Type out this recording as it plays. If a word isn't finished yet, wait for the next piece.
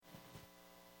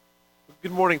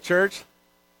Good morning, church.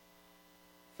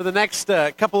 For the next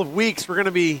couple of weeks, we're going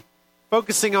to be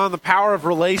focusing on the power of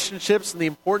relationships and the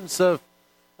importance of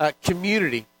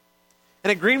community. And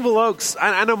at Greenville Oaks,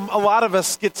 I know a lot of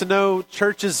us get to know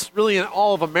churches really in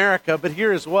all of America, but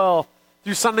here as well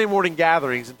through Sunday morning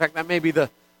gatherings. In fact, that may be the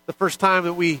first time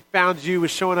that we found you was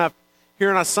showing up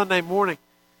here on a Sunday morning.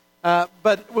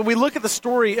 But when we look at the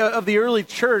story of the early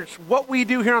church, what we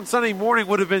do here on Sunday morning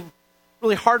would have been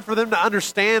really hard for them to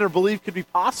understand or believe could be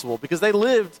possible because they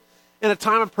lived in a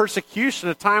time of persecution,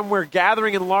 a time where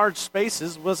gathering in large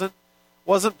spaces wasn't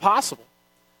possible.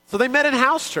 So they met in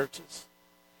house churches.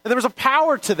 And there was a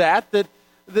power to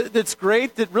that's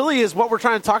great, that really is what we're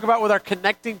trying to talk about with our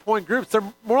connecting point groups. They're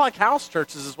more like house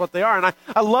churches is what they are. And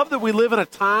I love that we live in a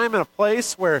time and a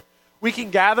place where we can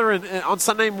gather on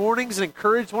Sunday mornings and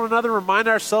encourage one another, remind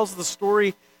ourselves of the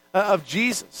story of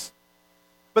Jesus.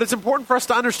 But it's important for us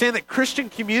to understand that Christian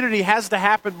community has to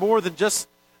happen more than just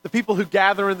the people who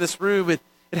gather in this room. It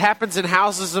happens in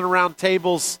houses and around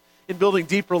tables, in building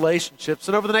deep relationships.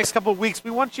 And over the next couple of weeks,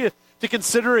 we want you to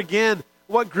consider again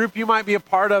what group you might be a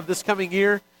part of this coming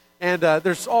year. And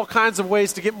there's all kinds of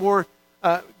ways to get more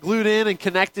glued in and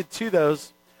connected to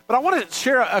those. But I want to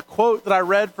share a quote that I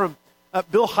read from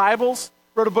Bill Hybels,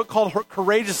 wrote a book called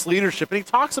Courageous Leadership. And he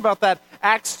talks about that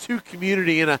Acts 2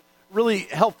 community in a really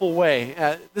helpful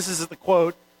way. This is the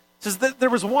quote. It says that there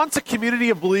was once a community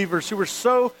of believers who were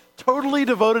so totally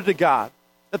devoted to God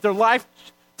that their life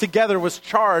together was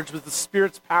charged with the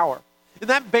Spirit's power. In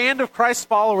that band of Christ's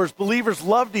followers, believers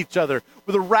loved each other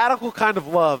with a radical kind of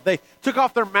love. They took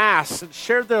off their masks and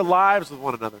shared their lives with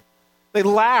one another. They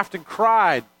laughed and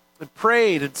cried and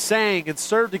prayed and sang and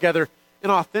served together in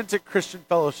authentic Christian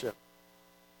fellowship.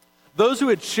 Those who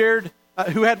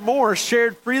had more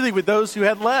shared freely with those who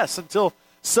had less until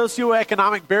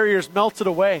socioeconomic barriers melted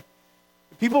away.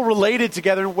 People related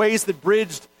together in ways that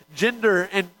bridged gender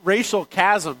and racial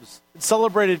chasms and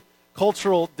celebrated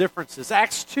cultural differences.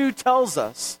 Acts 2 tells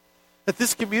us that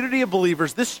this community of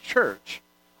believers, this church,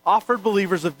 offered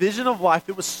believers a vision of life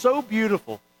that was so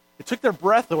beautiful. It took their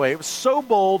breath away. It was so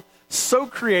bold, so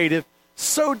creative,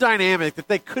 so dynamic that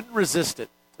they couldn't resist it.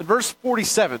 In verse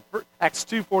 47, Acts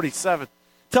 2:47,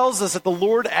 tells us that the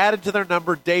Lord added to their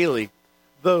number daily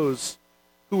those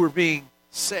who were being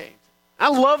saved. I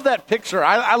love that picture.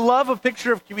 I love a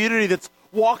picture of community that's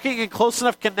walking in close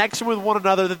enough connection with one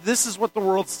another that this is what the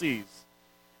world sees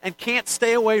and can't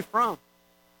stay away from.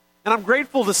 And I'm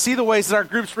grateful to see the ways that our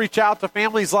groups reach out to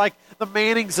families like the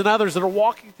Mannings and others that are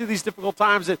walking through these difficult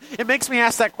times. It makes me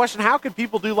ask that question, how can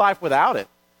people do life without it?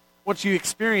 Once you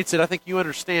experience it, I think you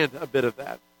understand a bit of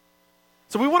that.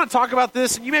 So we want to talk about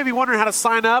this, and you may be wondering how to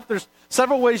sign up. There's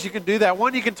several ways you can do that.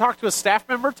 One, you can talk to a staff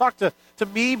member, talk to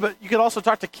me, but you can also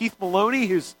talk to Keith Maloney,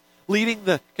 who's leading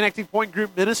the Connecting Point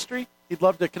Group ministry. He'd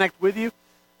love to connect with you.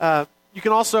 You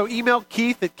can also email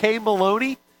Keith at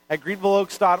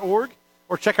kmaloney@greenvilleoaks.org,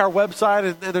 or check our website,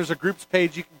 and there's a groups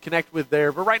page you can connect with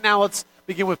there. But right now, let's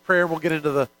begin with prayer, and we'll get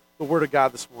into the Word of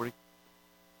God this morning.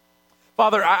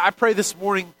 Father, I pray this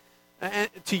morning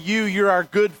to you. You're our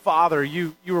good Father.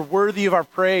 You are worthy of our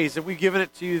praise, and we've given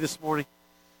it to you this morning.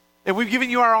 And we've given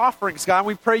you our offerings, God, and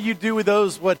we pray you do with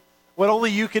those what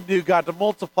only you can do, God, to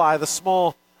multiply the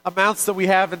small amounts that we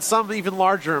have and some even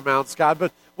larger amounts, God.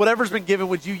 But whatever's been given,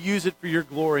 would you use it for your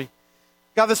glory?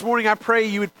 God, this morning I pray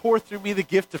you would pour through me the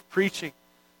gift of preaching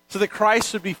so that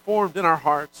Christ would be formed in our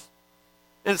hearts.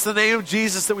 And it's the name of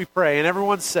Jesus that we pray. And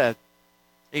everyone said,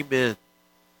 amen.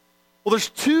 Well, there's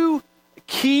two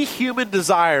key human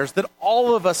desires that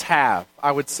all of us have,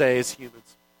 I would say, as humans.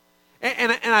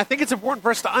 And I think it's important for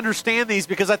us to understand these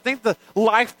because I think the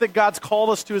life that God's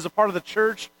called us to as a part of the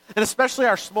church, and especially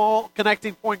our small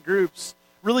connecting point groups,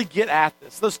 really get at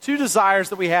this. Those two desires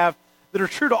that we have that are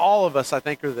true to all of us, I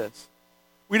think, are this.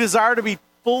 We desire to be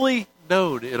fully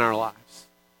known in our lives.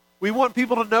 We want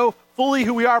people to know fully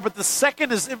who we are, but the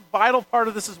second is a vital part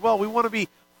of this as well. We want to be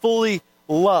fully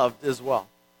loved as well.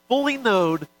 Fully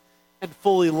known and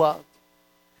fully loved.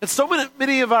 And so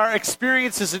many of our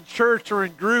experiences in church or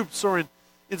in groups or in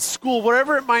school,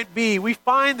 whatever it might be, we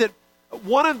find that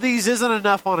one of these isn't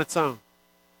enough on its own.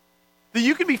 That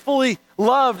you can be fully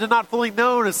loved and not fully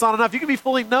known, it's not enough. You can be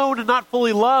fully known and not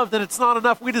fully loved, and it's not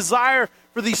enough. We desire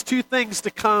for these two things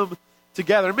to come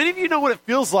together. Many of you know what it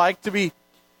feels like to be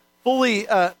fully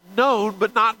known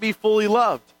but not be fully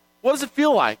loved. What does it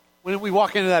feel like when we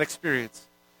walk into that experience?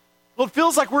 Well, it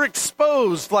feels like we're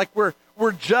exposed, like we're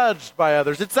judged by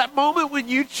others. It's that moment when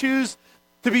you choose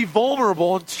to be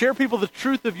vulnerable and share people the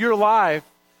truth of your life,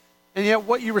 and yet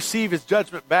what you receive is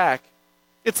judgment back.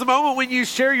 It's the moment when you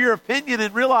share your opinion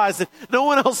and realize that no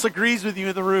one else agrees with you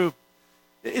in the room.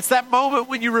 It's that moment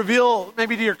when you reveal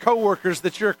maybe to your coworkers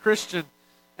that you're a Christian,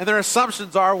 and their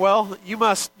assumptions are, well, you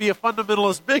must be a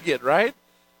fundamentalist bigot, right?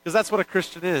 Because that's what a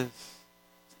Christian is.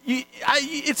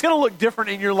 It's going to look different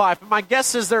in your life. And my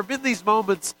guess is there have been these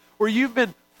moments where you've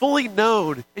been fully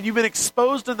known, and you've been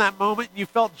exposed in that moment, and you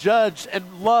felt judged,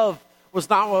 and love was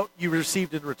not what you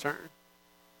received in return.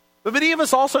 But many of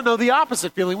us also know the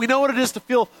opposite feeling. We know what it is to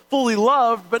feel fully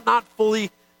loved, but not fully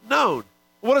known.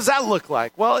 What does that look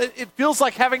like? Well, it feels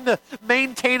like having to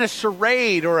maintain a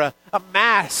charade or a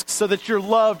mask so that you're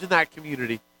loved in that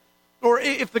community. Or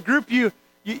if the group you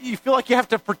feel like you have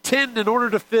to pretend in order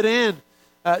to fit in,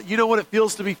 you know what it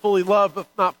feels to be fully loved but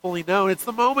not fully known. It's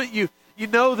the moment you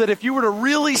know that if you were to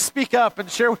really speak up and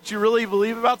share what you really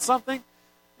believe about something,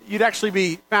 you'd actually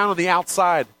be found on the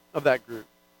outside of that group.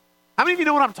 How many of you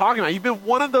know what I'm talking about? You've been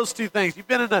one of those two things. You've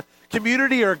been in a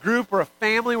community or a group or a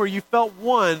family where you felt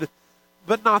one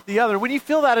but not the other. When you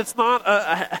feel that, it's not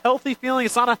a healthy feeling.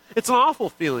 It's an awful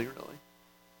feeling, really.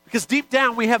 Because deep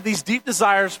down, we have these deep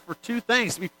desires for two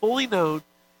things: to be fully known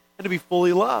and to be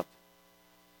fully loved.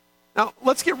 Now,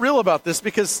 let's get real about this,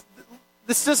 because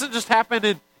this doesn't just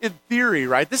happen in theory,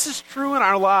 right? This is true in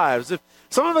our lives. If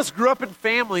some of us grew up in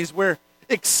families where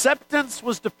acceptance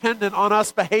was dependent on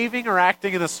us behaving or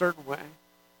acting in a certain way.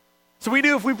 So we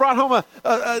knew if we brought home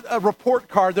a report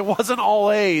card that wasn't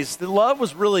all A's, then love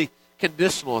was really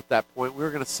conditional at that point. We were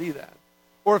going to see that.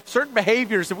 Or if certain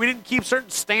behaviors, if we didn't keep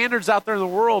certain standards out there in the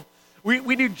world, we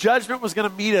knew judgment was going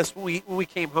to meet us when we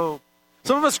came home.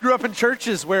 Some of us grew up in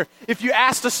churches where if you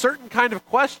asked a certain kind of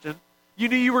question, you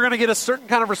knew you were going to get a certain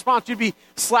kind of response. You'd be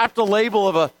slapped a label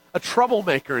of a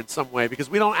troublemaker in some way, because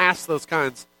we don't ask those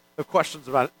kinds of questions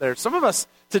about it there. Some of us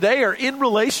today are in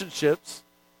relationships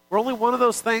where only one of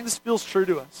those things feels true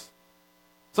to us.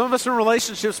 Some of us are in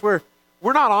relationships where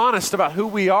we're not honest about who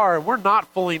we are, and we're not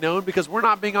fully known because we're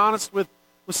not being honest with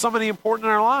somebody important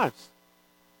in our lives.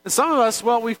 And some of us,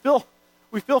 well, we feel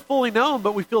fully known,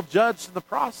 but we feel judged in the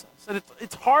process. And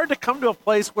it's hard to come to a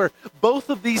place where both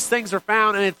of these things are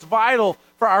found, and it's vital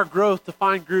for our growth to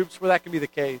find groups where that can be the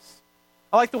case.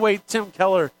 I like the way Tim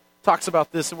Keller talks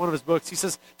about this in one of his books. He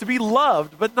says, to be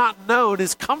loved but not known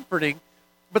is comforting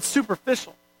but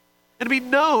superficial. And to be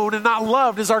known and not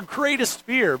loved is our greatest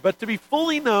fear. But to be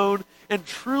fully known and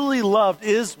truly loved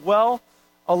is, well,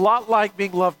 a lot like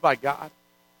being loved by God.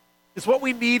 It's what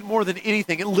we need more than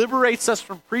anything. It liberates us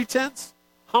from pretense,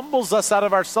 humbles us out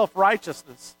of our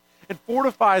self-righteousness, and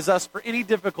fortifies us for any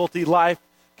difficulty life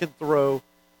can throw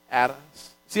at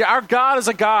us. See, our God is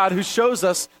a God who shows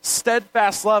us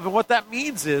steadfast love. And what that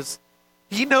means is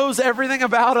he knows everything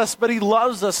about us, but he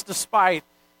loves us despite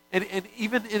and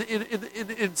even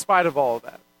in spite of all of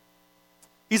that.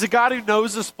 He's a God who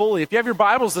knows us fully. If you have your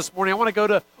Bibles this morning, I want to go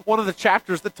to one of the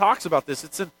chapters that talks about this.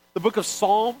 It's in the book of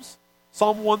Psalms,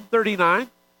 Psalm 139.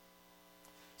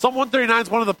 Psalm 139 is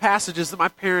one of the passages that my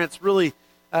parents really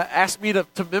asked me to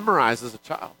memorize as a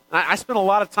child. And I spent a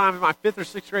lot of time in my 5th or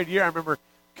 6th grade year, I remember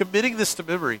committing this to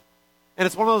memory. And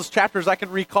it's one of those chapters I can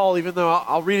recall, even though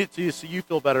I'll read it to you so you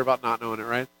feel better about not knowing it,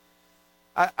 right?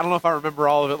 I don't know if I remember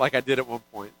all of it like I did at one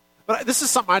point. But this is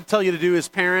something I'd tell you to do as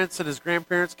parents and as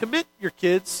grandparents. Commit your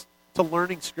kids to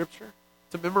learning Scripture,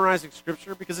 to memorizing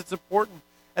Scripture, because it's important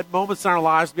at moments in our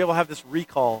lives to be able to have this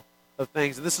recall of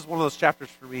things. And this is one of those chapters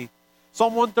for me.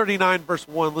 Psalm 139, verse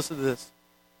 1, listen to this.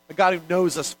 A God who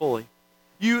knows us fully.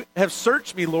 You have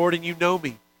searched me, Lord, and you know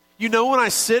me. You know when I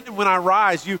sit and when I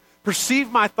rise. You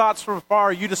perceive my thoughts from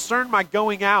afar. You discern my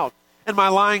going out and my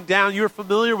lying down. You are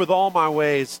familiar with all my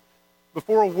ways.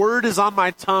 Before a word is on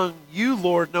my tongue, you,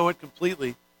 Lord, know it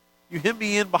completely. You hem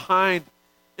me in behind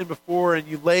and before, and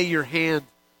you lay your hand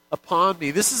upon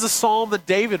me. This is a psalm that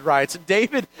David writes, and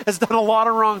David has done a lot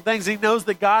of wrong things. He knows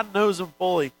that God knows him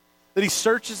fully, that he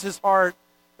searches his heart,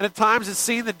 and at times it's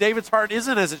seen that David's heart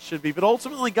isn't as it should be, but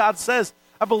ultimately God says,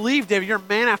 I believe, David, you're a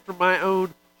man after my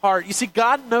own heart. You see,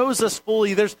 God knows us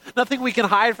fully. There's nothing we can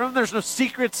hide from him. There's no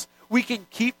secrets we can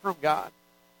keep from God.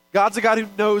 God's a God who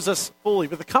knows us fully.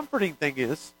 But the comforting thing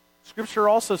is, Scripture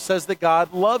also says that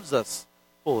God loves us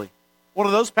fully. One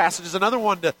of those passages, another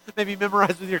one to maybe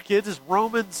memorize with your kids, is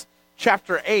Romans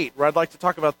chapter 8, where I'd like to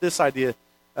talk about this idea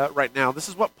right now. This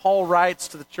is what Paul writes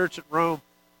to the church at Rome,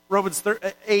 Romans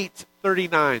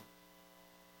 8:39.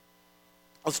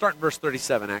 I'll start in verse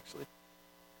 37, actually.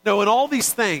 No, in all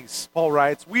these things, Paul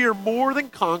writes, we are more than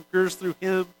conquerors through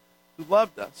him who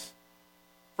loved us.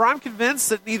 For I'm convinced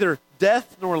that neither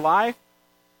death nor life,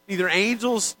 neither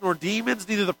angels nor demons,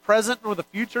 neither the present nor the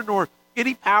future, nor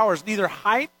any powers, neither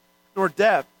height nor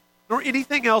depth, nor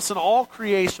anything else in all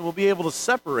creation will be able to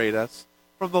separate us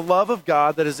from the love of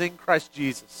God that is in Christ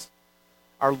Jesus,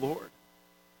 our Lord.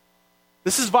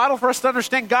 This is vital for us to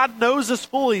understand. God knows us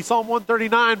fully, Psalm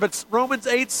 139, but Romans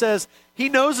 8 says he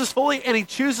knows us fully and he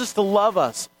chooses to love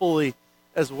us fully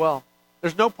as well.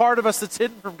 There's no part of us that's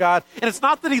hidden from God. And it's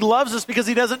not that he loves us because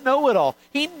he doesn't know it all.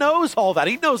 He knows all that.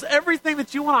 He knows everything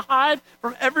that you want to hide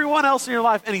from everyone else in your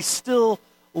life, and he still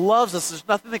loves us. There's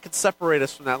nothing that can separate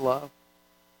us from that love.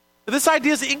 And this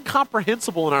idea is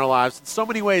incomprehensible in our lives in so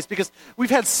many ways because we've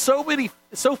had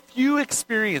so few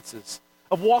experiences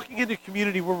of walking into a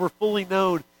community where we're fully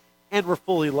known and we're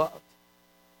fully loved.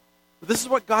 But this is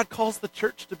what God calls the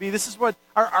church to be. This is what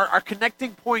our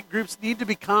connecting point groups need to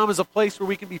become, as a place where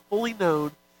we can be fully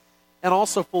known and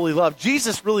also fully loved.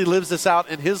 Jesus really lives this out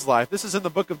in his life. This is in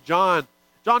the book of John.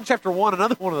 John chapter 1,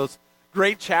 another one of those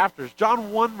great chapters.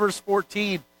 John 1 verse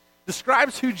 14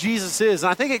 describes who Jesus is, and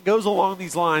I think it goes along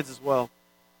these lines as well.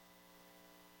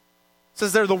 It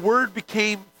says there, the Word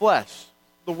became flesh.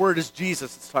 The Word is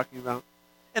Jesus it's talking about.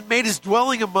 And made his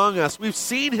dwelling among us. We've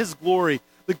seen his glory,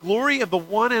 the glory of the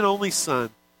one and only Son,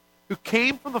 who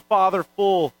came from the Father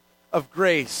full of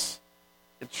grace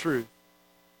and truth.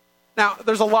 Now,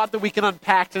 there's a lot that we can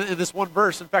unpack in this one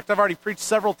verse. In fact, I've already preached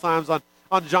several times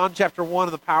on John chapter 1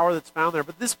 and the power that's found there.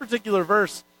 But this particular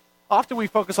verse, often we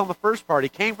focus on the first part. He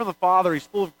came from the Father. He's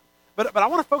full of... But I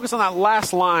want to focus on that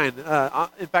last line.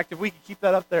 In fact, if we could keep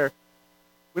that up there.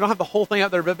 We don't have the whole thing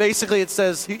up there, but basically it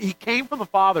says, he came from the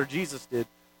Father, Jesus did,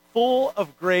 full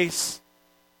of grace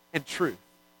and truth.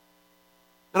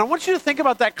 And I want you to think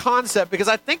about that concept because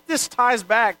I think this ties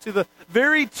back to the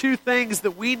very two things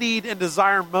that we need and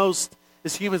desire most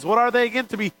as humans. What are they again?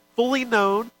 To be fully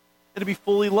known and to be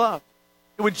fully loved.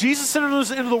 And when Jesus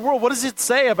enters into the world, what does it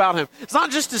say about him? It's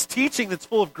not just his teaching that's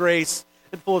full of grace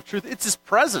and full of truth. It's his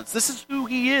presence. This is who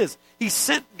he is.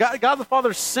 God the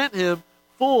Father sent him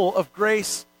full of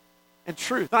grace and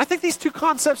truth. And I think these two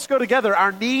concepts go together,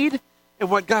 our need and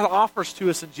what God offers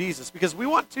to us in Jesus, because we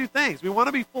want two things. We want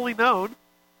to be fully known,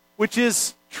 which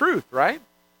is truth, right?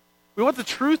 We want the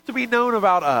truth to be known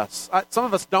about us. Some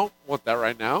of us don't want that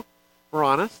right now, if we're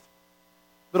honest.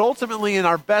 But ultimately, in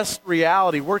our best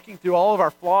reality, working through all of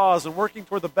our flaws and working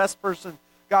toward the best person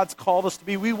God's called us to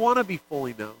be, we want to be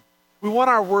fully known. We want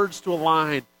our words to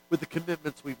align with the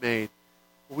commitments we've made.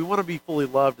 But we want to be fully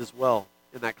loved as well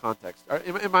in that context.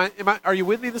 Are you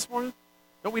with me this morning?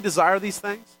 Don't we desire these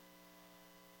things?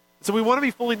 So we want to be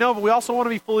fully known, but we also want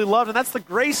to be fully loved, and that's the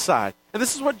grace side. And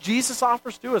this is what Jesus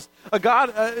offers to us. A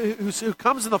God who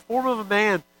comes in the form of a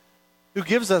man who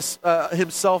gives us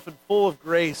himself and full of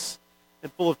grace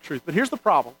and full of truth. But here's the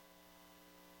problem.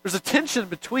 There's a tension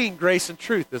between grace and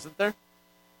truth, isn't there?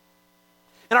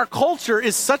 And our culture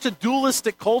is such a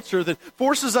dualistic culture that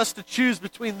forces us to choose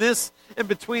between this and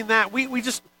between that. We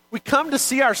come to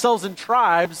see ourselves in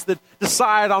tribes that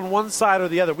decide on one side or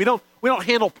the other. We don't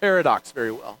handle paradox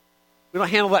very well. We don't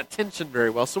handle that tension very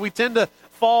well. So we tend to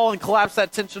fall and collapse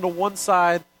that tension to one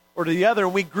side or to the other,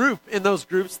 and we group in those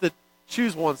groups that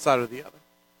choose one side or the other.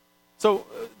 So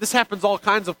this happens all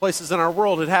kinds of places in our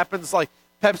world. It happens like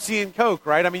Pepsi and Coke,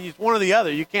 right? I mean, it's one or the other.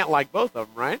 You can't like both of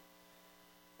them, right?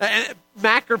 And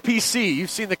Mac or PC, you've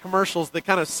seen the commercials that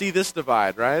kind of see this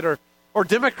divide, right? Or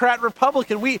Democrat,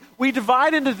 Republican. We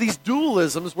divide into these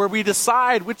dualisms where we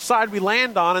decide which side we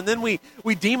land on, and then we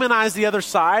demonize the other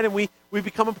side, and we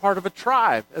become a part of a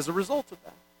tribe as a result of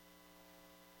that.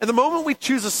 And the moment we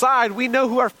choose a side, we know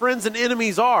who our friends and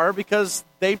enemies are because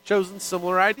they've chosen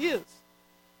similar ideas.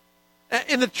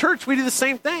 In the church, we do the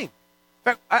same thing. In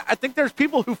fact, I think there's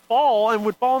people who fall and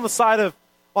would fall on the side of,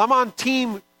 well, I'm on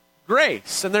team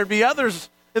grace. And there'd be others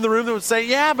in the room that would say,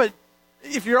 yeah, but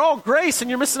if you're all grace and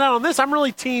you're missing out on this, I'm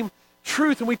really team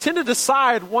truth. And we tend to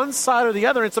decide one side or the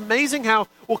other. It's amazing how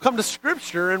we'll come to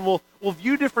Scripture and we'll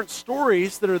view different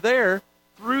stories that are there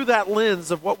through that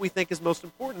lens of what we think is most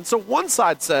important. So one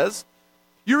side says,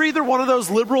 you're either one of those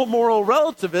liberal moral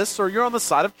relativists or you're on the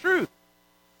side of truth.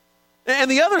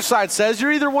 And the other side says,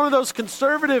 you're either one of those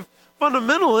conservative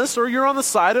fundamentalists or you're on the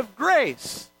side of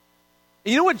grace.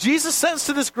 And you know what Jesus says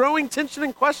to this growing tension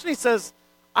and question? He says,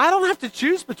 I don't have to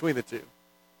choose between the two.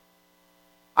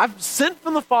 I've sent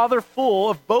from the Father full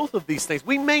of both of these things.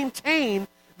 We maintain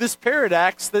this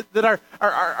paradox that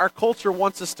our culture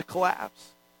wants us to collapse.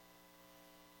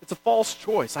 It's a false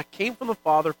choice. I came from the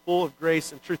Father full of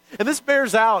grace and truth. And this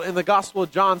bears out in the Gospel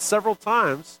of John several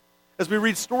times as we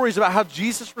read stories about how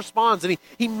Jesus responds. And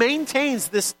he maintains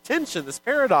this tension, this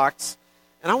paradox.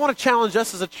 And I want to challenge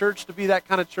us as a church to be that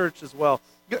kind of church as well.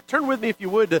 Turn with me, if you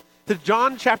would, to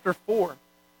John chapter 4.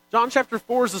 John chapter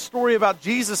 4 is a story about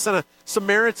Jesus and a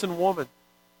Samaritan woman.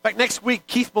 In fact, next week,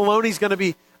 Keith Maloney is going to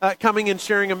be coming and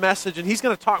sharing a message, and he's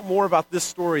going to talk more about this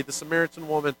story, the Samaritan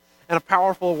woman, and a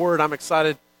powerful word I'm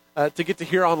excited to get to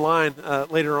hear online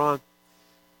later on.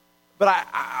 But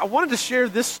I wanted to share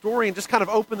this story and just kind of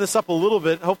open this up a little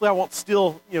bit. Hopefully I won't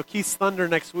steal Keith's thunder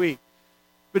next week.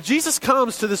 But Jesus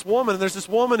comes to this woman, and there's this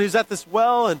woman who's at this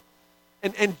well,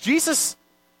 and Jesus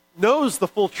knows the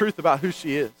full truth about who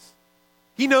she is.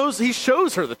 He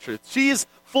shows her the truth. She is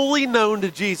fully known to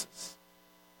Jesus.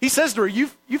 He says to her,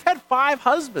 you've had 5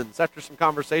 husbands after some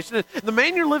conversation, and the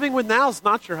man you're living with now is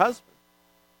not your husband.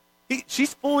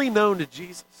 She's fully known to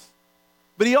Jesus.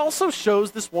 But he also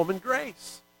shows this woman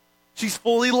grace. She's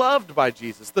fully loved by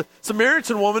Jesus. The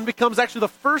Samaritan woman becomes actually the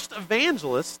first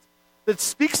evangelist that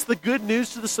speaks the good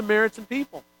news to the Samaritan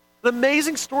people. An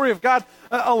amazing story of God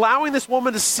allowing this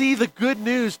woman to see the good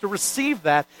news, to receive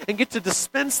that, and get to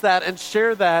dispense that and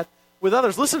share that with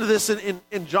others. Listen to this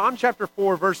in John chapter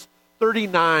 4, verse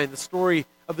 39, the story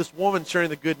of this woman sharing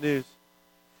the good news.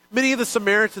 Many of the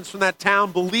Samaritans from that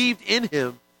town believed in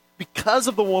him because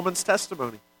of the woman's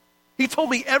testimony. He told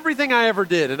me everything I ever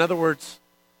did. In other words,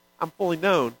 I'm fully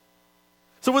known.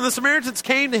 So when the Samaritans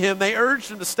came to him, they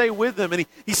urged him to stay with them, and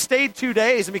he stayed 2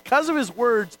 days. And because of his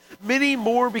words, many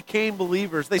more became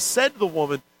believers. They said to the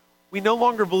woman, we no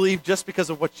longer believe just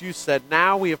because of what you said.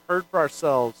 Now we have heard for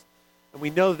ourselves, and we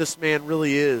know this man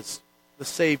really is the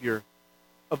Savior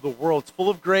of the world. It's full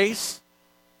of grace,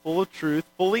 full of truth,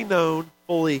 fully known,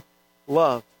 fully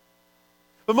loved.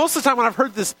 But most of the time when I've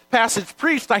heard this passage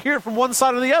preached, I hear it from one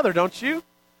side or the other, don't you?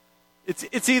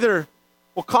 It's either,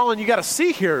 well, Colin, you got to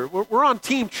see here. We're on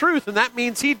Team Truth, and that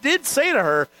means he did say to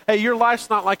her, hey, your life's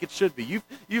not like it should be.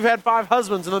 You've had 5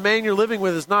 husbands, and the man you're living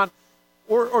with is not,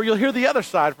 or you'll hear the other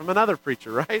side from another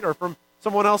preacher, right? Or from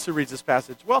someone else who reads this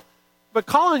passage. Well, but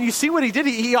Colin, you see what he did?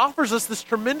 He offers us this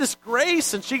tremendous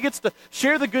grace, and she gets to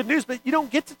share the good news, but you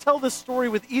don't get to tell this story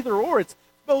with either or. It's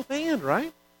both and,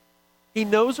 right? He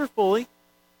knows her fully,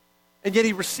 and yet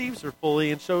he receives her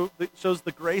fully and shows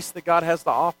the grace that God has to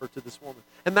offer to this woman.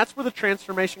 And that's where the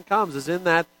transformation comes, is in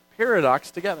that paradox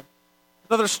together.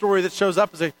 Another story that shows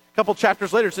up is a couple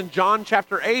chapters later. It's in John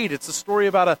chapter 8. It's a story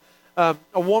about a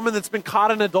woman that's been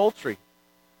caught in adultery.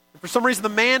 And for some reason, the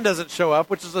man doesn't show up,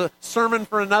 which is a sermon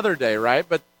for another day, right?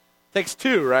 But it takes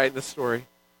 2, right, in this story.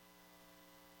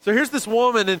 So here's this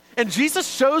woman, and Jesus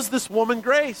shows this woman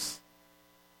grace.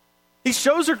 He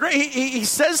shows her grace. He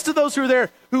says to those who are there,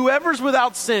 whoever's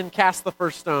without sin, cast the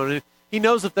first stone. And he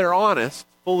knows if they're honest,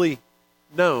 fully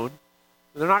known,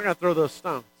 they're not going to throw those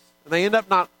stones. And they end up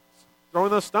not throwing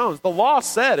those stones. The law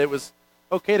said it was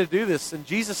okay to do this, and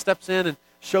Jesus steps in and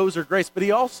shows her grace. But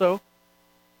he also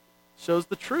shows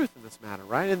the truth in this matter,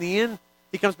 right? In the end,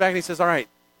 he comes back and he says, all right,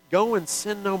 go and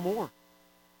sin no more.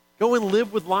 Go and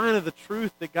live with line of the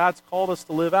truth that God's called us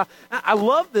to live out. I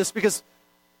love this because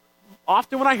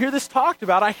often when I hear this talked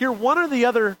about, I hear one or the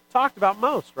other talked about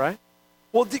most, right?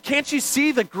 Well, can't you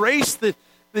see the grace that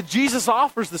Jesus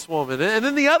offers this woman? And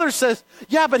then the other says,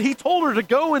 yeah, but he told her to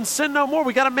go and sin no more.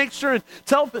 We got to make sure and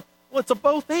tell. Well, it's a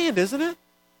both and, isn't it?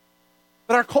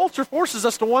 But our culture forces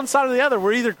us to one side or the other.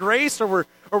 We're either grace or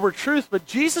we're truth. But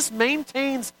Jesus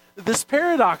maintains this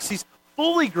paradox. He's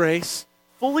fully grace,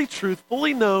 fully truth,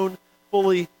 fully known,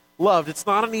 fully loved. It's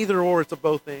not an either or, it's a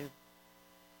both and.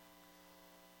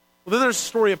 Well, then there's the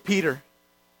story of Peter.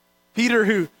 Peter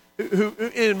who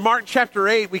in Mark chapter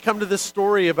 8, we come to this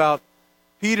story about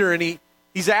Peter, and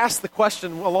he's asked the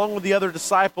question along with the other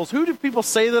disciples, who do people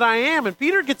say that I am? And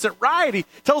Peter gets it right. He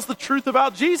tells the truth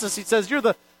about Jesus. He says, you're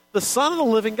the Son of the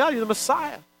living God. You're the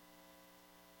Messiah.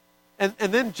 And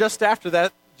then just after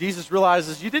that, Jesus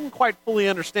realizes you didn't quite fully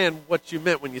understand what you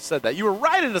meant when you said that. You were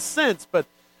right in a sense, but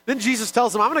then Jesus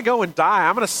tells him, I'm going to go and die.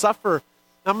 I'm going to suffer.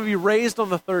 I'm going to be raised on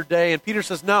the 3rd day. And Peter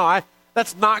says, no,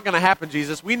 that's not going to happen,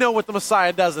 Jesus. We know what the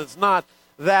Messiah does. It's not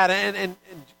that. And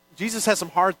Jesus has some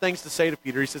hard things to say to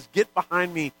Peter. He says, get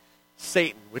behind me,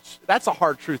 Satan, which that's a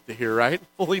hard truth to hear, right?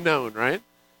 Fully known, right?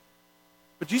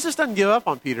 But Jesus doesn't give up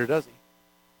on Peter, does he?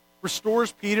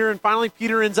 Restores Peter, and finally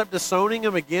Peter ends up disowning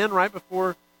him again right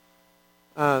before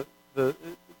the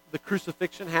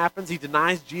crucifixion happens. He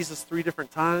denies Jesus 3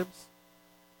 different times.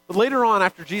 But later on,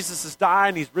 after Jesus has died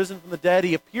and he's risen from the dead,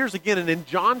 he appears again. And in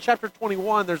John chapter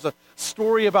 21, there's a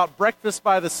story about breakfast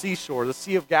by the seashore, the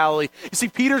Sea of Galilee. You see,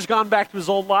 Peter's gone back to his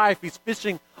old life. He's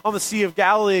fishing on the Sea of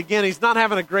Galilee again. He's not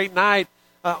having a great night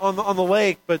on the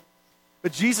lake, but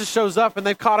Jesus shows up, and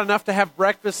they've caught enough to have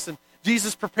breakfast, and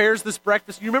Jesus prepares this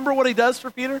breakfast. You remember what he does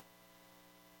for Peter?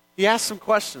 He asks some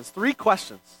questions, 3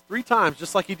 times,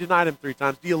 just like he denied him 3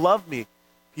 times. Do you love me,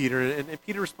 Peter? And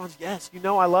Peter responds, yes, you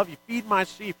know I love you. Feed my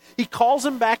sheep. He calls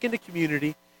him back into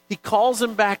community. He calls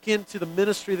him back into the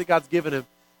ministry that God's given him.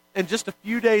 And just a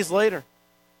few days later,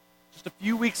 just a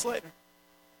few weeks later,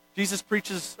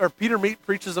 Peter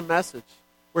preaches a message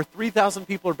where 3,000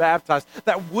 people are baptized.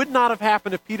 That would not have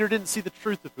happened if Peter didn't see the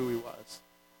truth of who he was.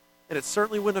 And it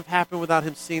certainly wouldn't have happened without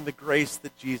him seeing the grace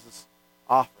that Jesus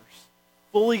offers.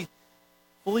 Fully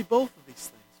both of these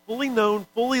things. Fully known,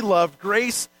 fully loved,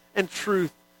 grace and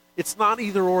truth. It's not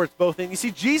either or, it's both. And you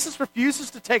see, Jesus refuses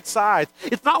to take sides.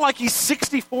 It's not like he's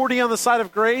 60-40 on the side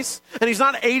of grace, and he's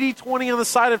not 80-20 on the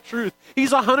side of truth.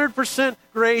 He's 100%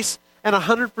 grace and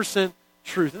 100%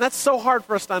 truth. And that's so hard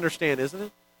for us to understand, isn't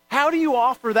it? How do you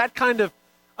offer that kind of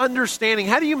understanding?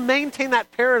 How do you maintain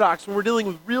that paradox when we're dealing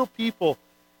with real people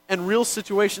and real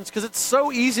situations? Because it's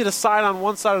so easy to side on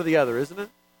one side or the other, isn't it?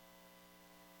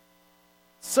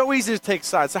 So easy to take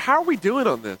sides. So how are we doing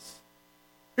on this?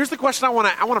 Here's the question I want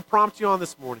to prompt you on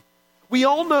this morning. We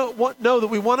all know that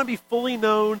we want to be fully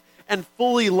known and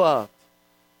fully loved.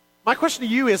 My question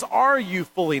to you is, are you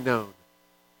fully known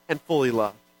and fully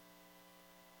loved?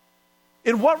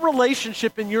 In what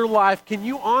relationship in your life can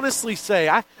you honestly say,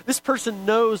 this person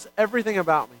knows everything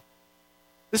about me?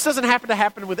 This doesn't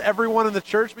happen with everyone in the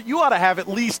church, but you ought to have at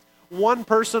least one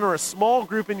person or a small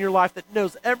group in your life that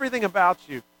knows everything about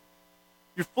you.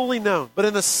 You're fully known. But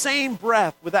in the same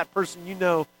breath with that person, you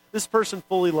know, this person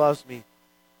fully loves me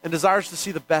and desires to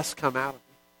see the best come out of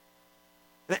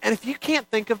me. And if you can't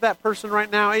think of that person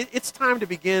right now, it's time to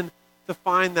begin to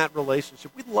find that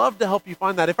relationship. We'd love to help you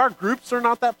find that. If our groups are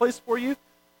not that place for you,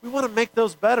 we want to make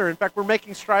those better. In fact, we're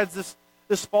making strides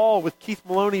this fall with Keith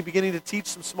Maloney beginning to teach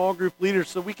some small group leaders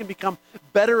so we can become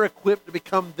better equipped to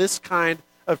become this kind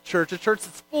of church, a church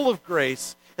that's full of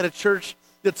grace and a church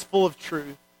that's full of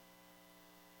truth.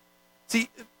 See,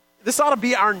 this ought to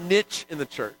be our niche in the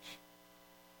church.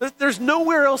 There's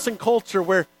nowhere else in culture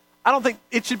where I don't think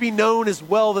it should be known as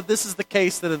well that this is the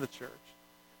case than in the church.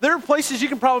 There are places you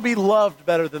can probably be loved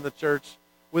better than the church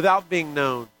without being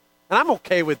known. And I'm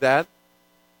okay with that.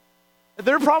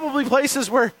 There are probably places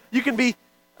where you can be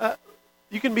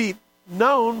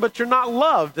known, but you're not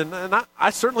loved. And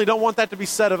I certainly don't want that to be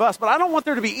said of us. But I don't want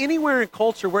there to be anywhere in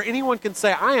culture where anyone can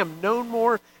say, I am known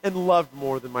more and loved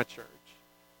more than my church.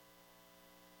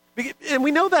 And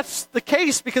we know that's the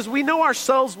case because we know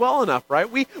ourselves well enough, right?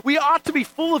 We ought to be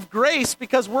full of grace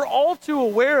because we're all too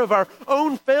aware of our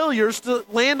own failures to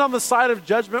land on the side of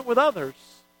judgment with others.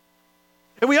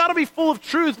 And we ought to be full of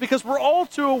truth because we're all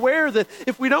too aware that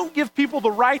if we don't give people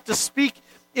the right to speak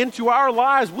into our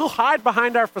lives, we'll hide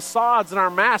behind our facades and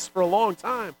our masks for a long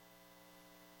time.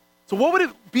 So what would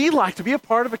it be like to be a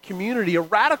part of a community, a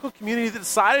radical community that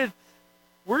decided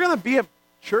we're going to be a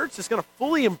church that's going to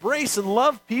fully embrace and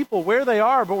love people where they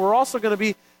are, but we're also going to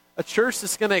be a church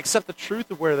that's going to accept the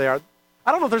truth of where they are?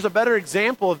 I don't know if there's a better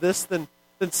example of this than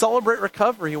Celebrate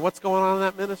Recovery and what's going on in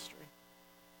that ministry.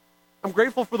 I'm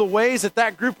grateful for the ways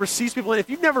that group receives people. And if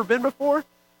you've never been before,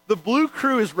 the Blue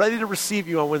Crew is ready to receive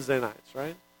you on Wednesday nights,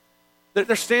 right?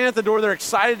 They're standing at the door. They're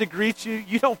excited to greet you.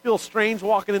 You don't feel strange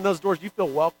walking in those doors. You feel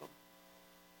welcome.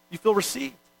 You feel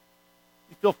received.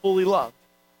 You feel fully loved.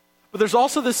 But there's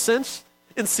also this sense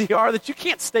in CR that you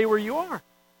can't stay where you are.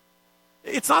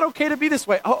 It's not okay to be this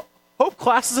way. Hope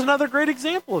Class is another great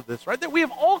example of this, right? That we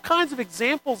have all kinds of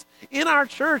examples in our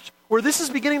church where this is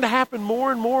beginning to happen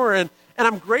more and more, and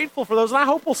I'm grateful for those, and I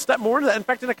hope we'll step more into that. In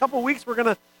fact, in a couple of weeks, we're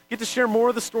going to get to share more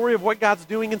of the story of what God's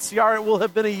doing in CR. It will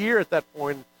have been a year at that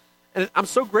point, and I'm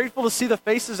so grateful to see the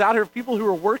faces out here of people who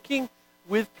are working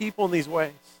with people in these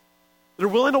ways. They're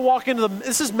willing to walk into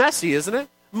this is messy, isn't it?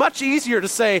 Much easier to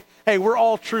say, hey, we're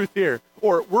all truth here,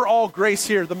 or we're all grace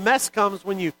here. The mess comes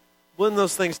when you blend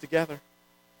those things together.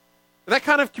 And that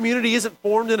kind of community isn't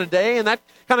formed in a day, and that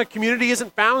kind of community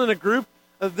isn't found in a group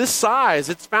of this size.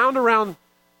 It's found around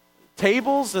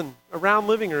tables and around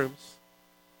living rooms.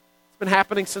 It's been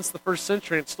happening since the first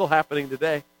century, and it's still happening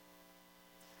today.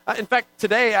 In fact,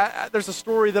 today, there's a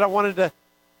story that I wanted to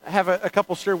have a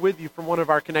couple share with you from one of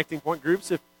our Connecting Point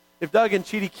groups. If Doug and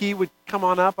Chidi Key would come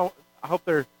on up, I hope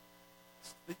you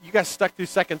guys stuck through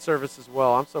second service as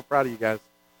well. I'm so proud of you guys.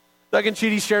 Doug and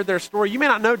Chidi shared their story. You may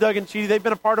not know Doug and Chidi. They've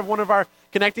been a part of one of our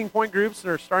Connecting Point groups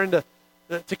and are starting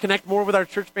to connect more with our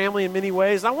church family in many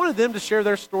ways. I wanted them to share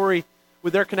their story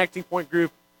with their Connecting Point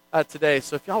group today.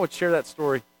 So if y'all would share that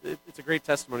story, it's a great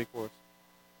testimony for us.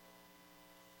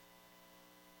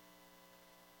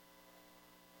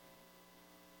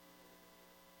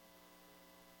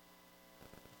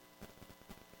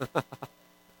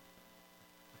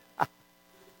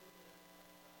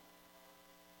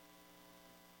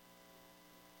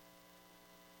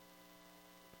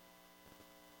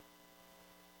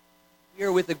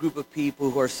 We're with a group of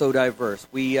people who are so diverse.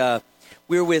 We're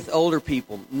with older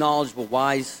people, knowledgeable,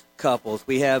 wise couples.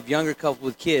 We have younger couples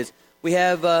with kids. We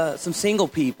have some single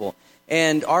people.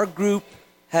 And our group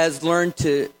has learned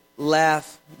to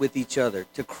laugh with each other,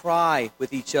 to cry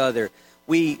with each other.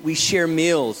 We share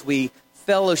meals. We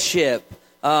fellowship.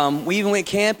 We even went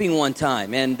camping one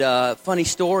time. And funny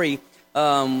story,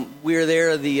 we were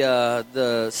there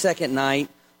the second night.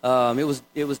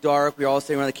 It was dark. We were all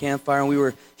sitting around the campfire, and we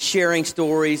were sharing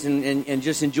stories and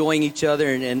just enjoying each other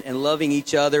and loving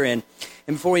each other. And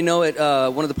before we know it,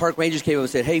 one of the park rangers came up and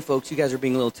said, "Hey, folks, you guys are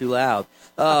being a little too loud."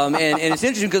 And it's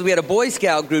interesting because we had a Boy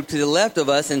Scout group to the left of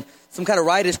us and some kind of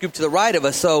riotous group to the right of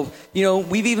us. So,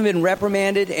 we've even been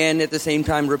reprimanded and at the same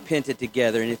time repented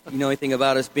together. And if you know anything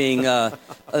about us being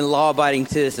law-abiding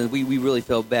citizens, we really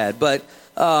felt bad. But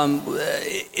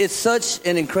it's such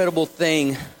an incredible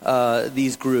thing,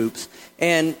 these groups.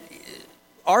 And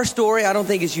our story, I don't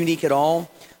think, is unique at all.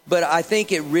 But I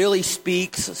think it really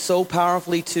speaks so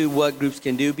powerfully to what groups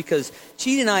can do, because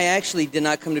Chidi and I actually did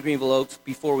not come to Greenville Oaks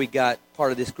before we got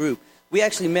part of this group. We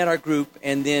actually met our group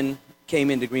and then came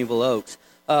into Greenville Oaks.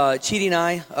 Chidi and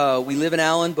I, we live in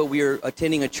Allen, but we are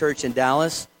attending a church in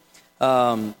Dallas.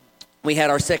 We had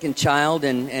our second child,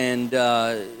 and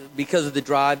because of the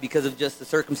drive, because of just the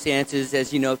circumstances,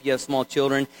 as you know, if you have small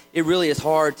children, it really is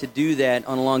hard to do that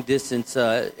on a long distance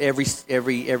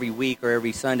every week or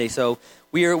every Sunday. So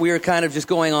we are kind of just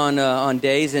going on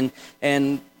days,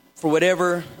 and for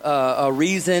whatever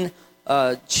reason,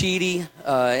 Chidi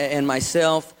and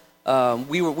myself,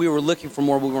 we were looking for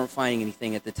more. We weren't finding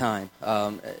anything at the time,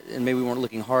 and maybe we weren't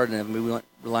looking hard enough. Maybe we weren't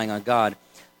relying on God.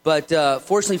 But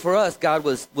fortunately for us, God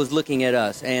was looking at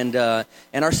us, and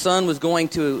our son was going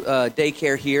to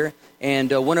daycare here,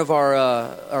 and one of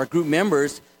our group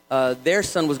members, their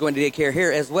son was going to daycare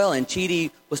here as well. And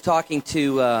Chidi was talking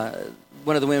to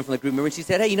one of the women from the group member, and she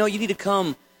said, "Hey, you need to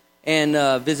come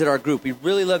and visit our group. We'd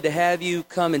really love to have you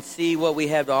come and see what we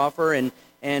have to offer. And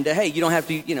hey, you don't have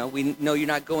to, we know you're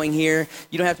not going here.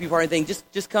 You don't have to be part of anything.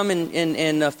 Just come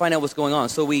and find out what's going on."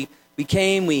 So we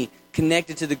came, we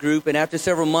connected to the group, and after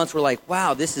several months, we're like,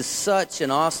 wow, this is such an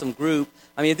awesome group.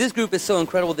 I mean, if this group is so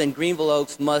incredible, then Greenville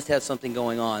Oaks must have something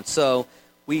going on. So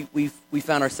we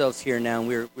found ourselves here now,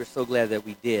 and we're so glad that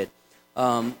we did.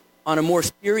 On a more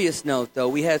serious note, though,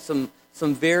 we had some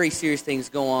very serious things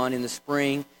go on in the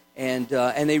spring, and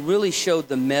they really showed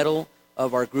the mettle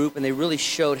of our group, and they really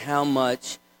showed how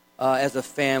much, as a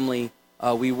family,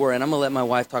 we were. And I'm going to let my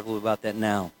wife talk a little about that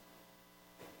now.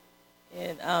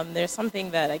 And there's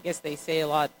something that I guess they say a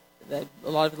lot, that a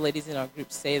lot of the ladies in our group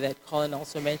say, that Colin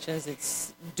also mentions.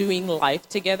 It's doing life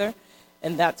together,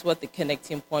 and that's what the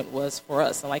connecting point was for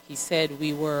us. And like he said,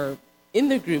 we were in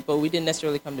the group, but we didn't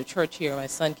necessarily come to church here. My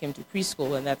son came to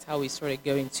preschool, and that's how we started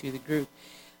going to the group.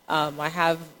 I'm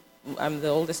the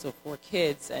oldest of 4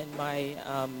 kids, and my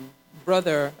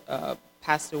brother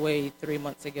passed away 3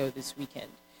 months ago this weekend.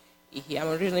 I'm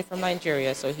originally from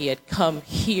Nigeria, so he had come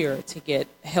here to get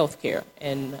health care.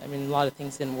 And, I mean, a lot of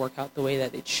things didn't work out the way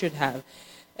that it should have.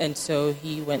 And so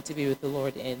he went to be with the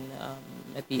Lord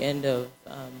at the end of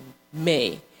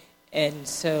May. And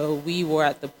so we were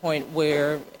at the point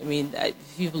where, I mean,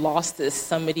 if you've lost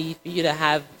somebody, for you to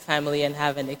have family and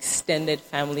have an extended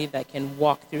family that can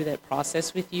walk through that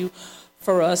process with you,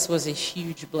 for us was a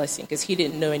huge blessing, because he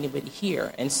didn't know anybody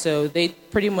here. And so they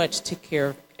pretty much took care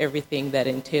of everything that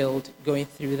entailed going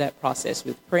through that process,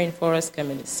 with praying for us,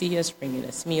 coming to see us, bringing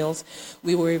us meals.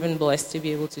 We were even blessed to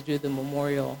be able to do the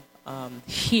memorial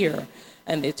here,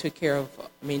 and they took care of,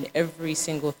 I mean, every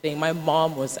single thing. My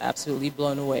mom was absolutely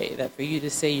blown away that for you to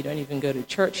say you don't even go to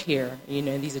church here,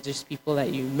 and these are just people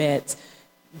that you met,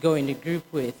 going to group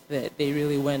with, that they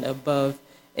really went above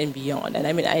and beyond. And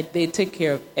I mean, they took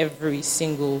care of every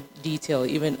single detail,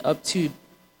 even up to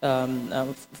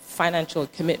financial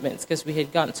commitments, because we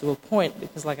had gotten to a point,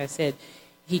 because like I said,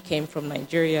 he came from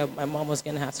Nigeria. My mom was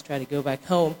going to have to try to go back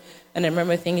home. And I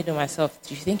remember thinking to myself,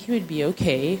 do you think it would be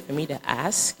okay for me to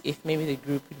ask if maybe the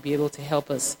group would be able to help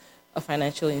us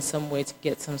financially in some way to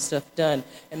get some stuff done?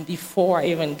 And before I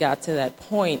even got to that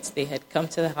point, they had come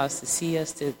to the house to see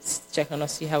us, to check on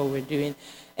us, see how we were doing.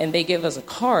 And they gave us a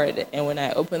card. And when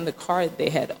I opened the card, they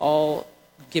had all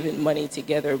given money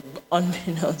together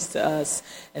unbeknownst to us,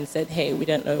 and said, hey, we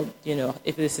don't know,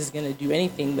 if this is going to do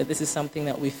anything, but this is something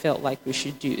that we felt like we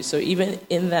should do. So even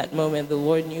in that moment, the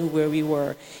Lord knew where we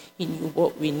were. He knew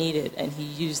what we needed, and he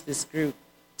used this group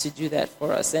to do that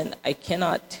for us. And I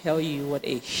cannot tell you what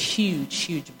a huge,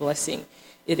 huge blessing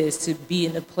it is to be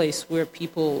in a place where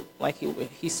people, like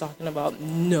he's talking about,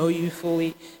 know you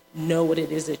fully, know what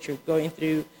it is that you're going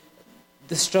through,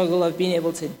 the struggle of being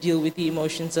able to deal with the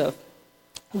emotions of,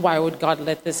 why would God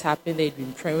let this happen? They'd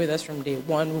been praying with us from day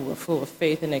one. We were full of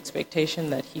faith and expectation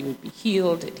that he would be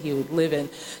healed, that he would live in.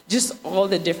 Just all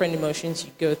the different emotions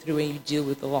you go through when you deal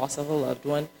with the loss of a loved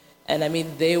one. And I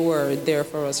mean, they were there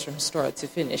for us from start to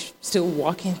finish, still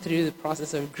walking through the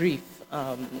process of grief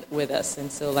with us.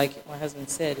 And so, like my husband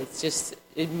said,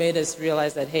 it made us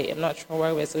realize that, hey, I'm not sure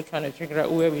why we're still trying to figure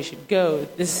out where we should go.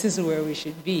 This is where we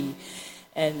should be.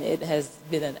 And it has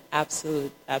been an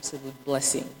absolute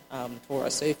blessing for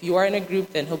us. So if you are in a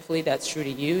group, then hopefully that's true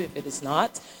to you. If it is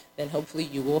not, then hopefully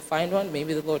you will find one.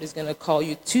 Maybe the Lord is going to call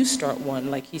you to start one,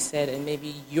 like he said, and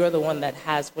maybe you're the one that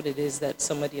has what it is that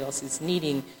somebody else is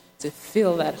needing to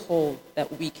fill that hole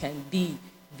that we can be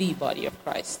the body of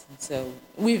Christ. And so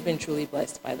we've been truly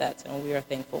blessed by that, and we are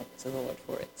thankful to the Lord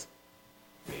for it.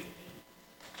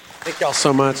 Thank y'all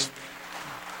so much.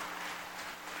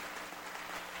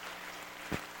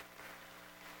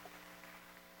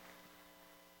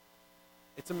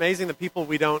 It's amazing the people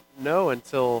we don't know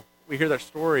until we hear their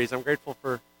stories. I'm grateful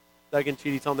for Doug and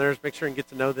Chidi telling theirs. Make sure and get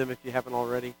to know them if you haven't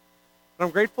already. But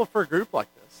I'm grateful for a group like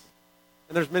this.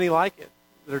 And there's many like it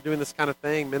that are doing this kind of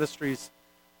thing, ministries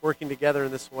working together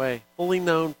in this way. Fully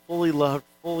known, fully loved,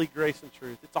 fully grace and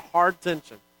truth. It's a hard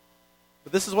tension.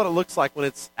 But this is what it looks like when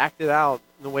it's acted out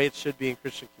in the way it should be in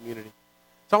Christian community.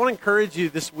 So I want to encourage you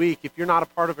this week, if you're not a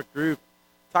part of a group,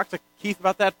 talk to Keith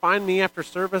about that. Find me after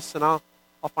service, and I'll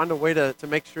find a way to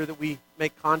make sure that we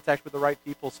make contact with the right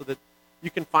people so that you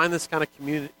can find this kind of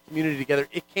community together.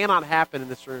 It cannot happen in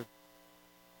this room.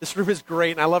 This room is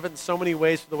great, and I love it in so many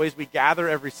ways for the ways we gather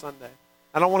every Sunday.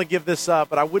 I don't want to give this up,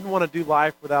 but I wouldn't want to do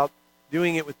life without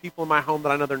doing it with people in my home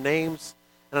that I know their names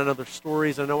and I know their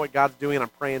stories. I know what God's doing, and I'm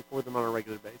praying for them on a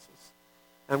regular basis.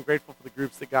 And I'm grateful for the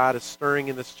groups that God is stirring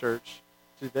in this church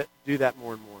to do that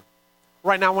more and more.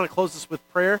 Right now, I want to close this with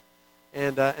prayer.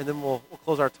 And then we'll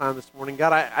close our time this morning.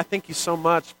 God, I thank you so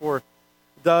much for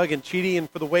Doug and Chidi and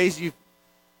for the ways you've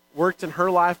worked in her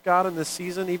life, God, in this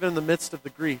season, even in the midst of the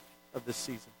grief of this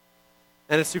season.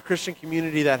 And it's through Christian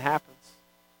community that happens.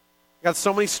 God,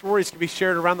 so many stories can be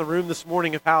shared around the room this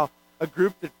morning of how a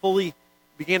group that fully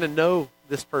began to know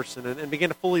this person and began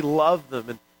to fully love them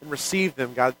and receive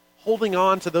them, God, holding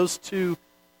on to those two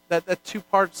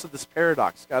parts of this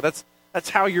paradox, God. That's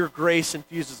how your grace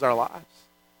infuses our lives.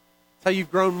 It's how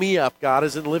you've grown me up, God,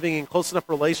 is in living in close enough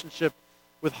relationship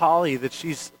with Holly that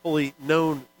she's fully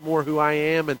known more who I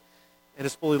am and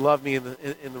has fully loved me in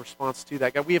the response to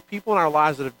that. God, we have people in our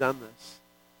lives that have done this.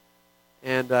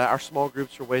 And our small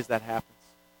groups are ways that happens.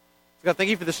 So God, thank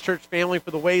you for this church family,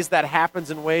 for the ways that happens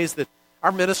in ways that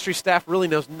our ministry staff really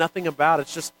knows nothing about.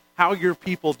 It's just how your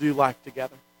people do life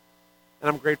together. And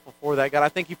I'm grateful for that. God, I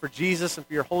thank you for Jesus and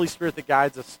for your Holy Spirit that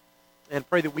guides us. And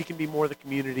pray that we can be more the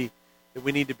community that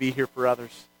we need to be here for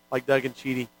others, like Doug and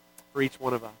Chidi, for each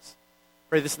one of us.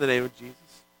 Pray this in the name of Jesus.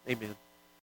 Amen.